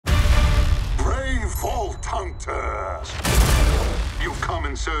ghost hunters. You've come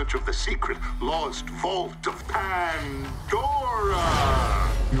in search of the secret lost vault of Pandora.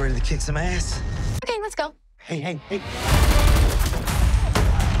 You ready to kick some ass? Okay, let's go. Hey.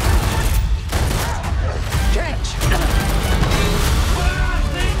 Catch!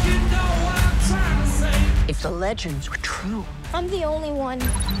 If the legends were true, I'm the only one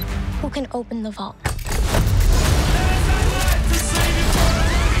who can open the vault.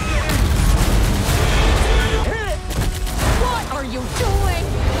 what are you doing?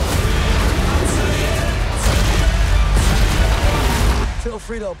 Feel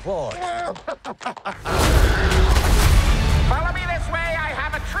free to applaud. Follow me this way. I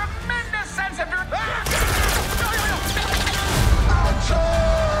have a tremendous sense of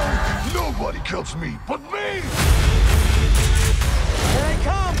Nobody kills me but me! Here they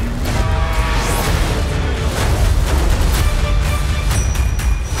come!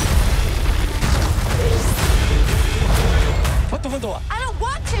 Put the window up. I don't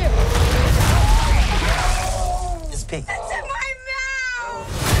want to! It's pink. It's in my mouth!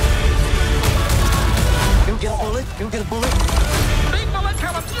 You get a bullet? You get a bullet? big bullet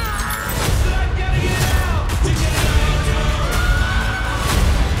coming.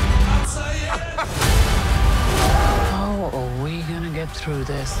 How are we gonna get through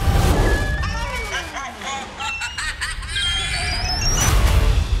this?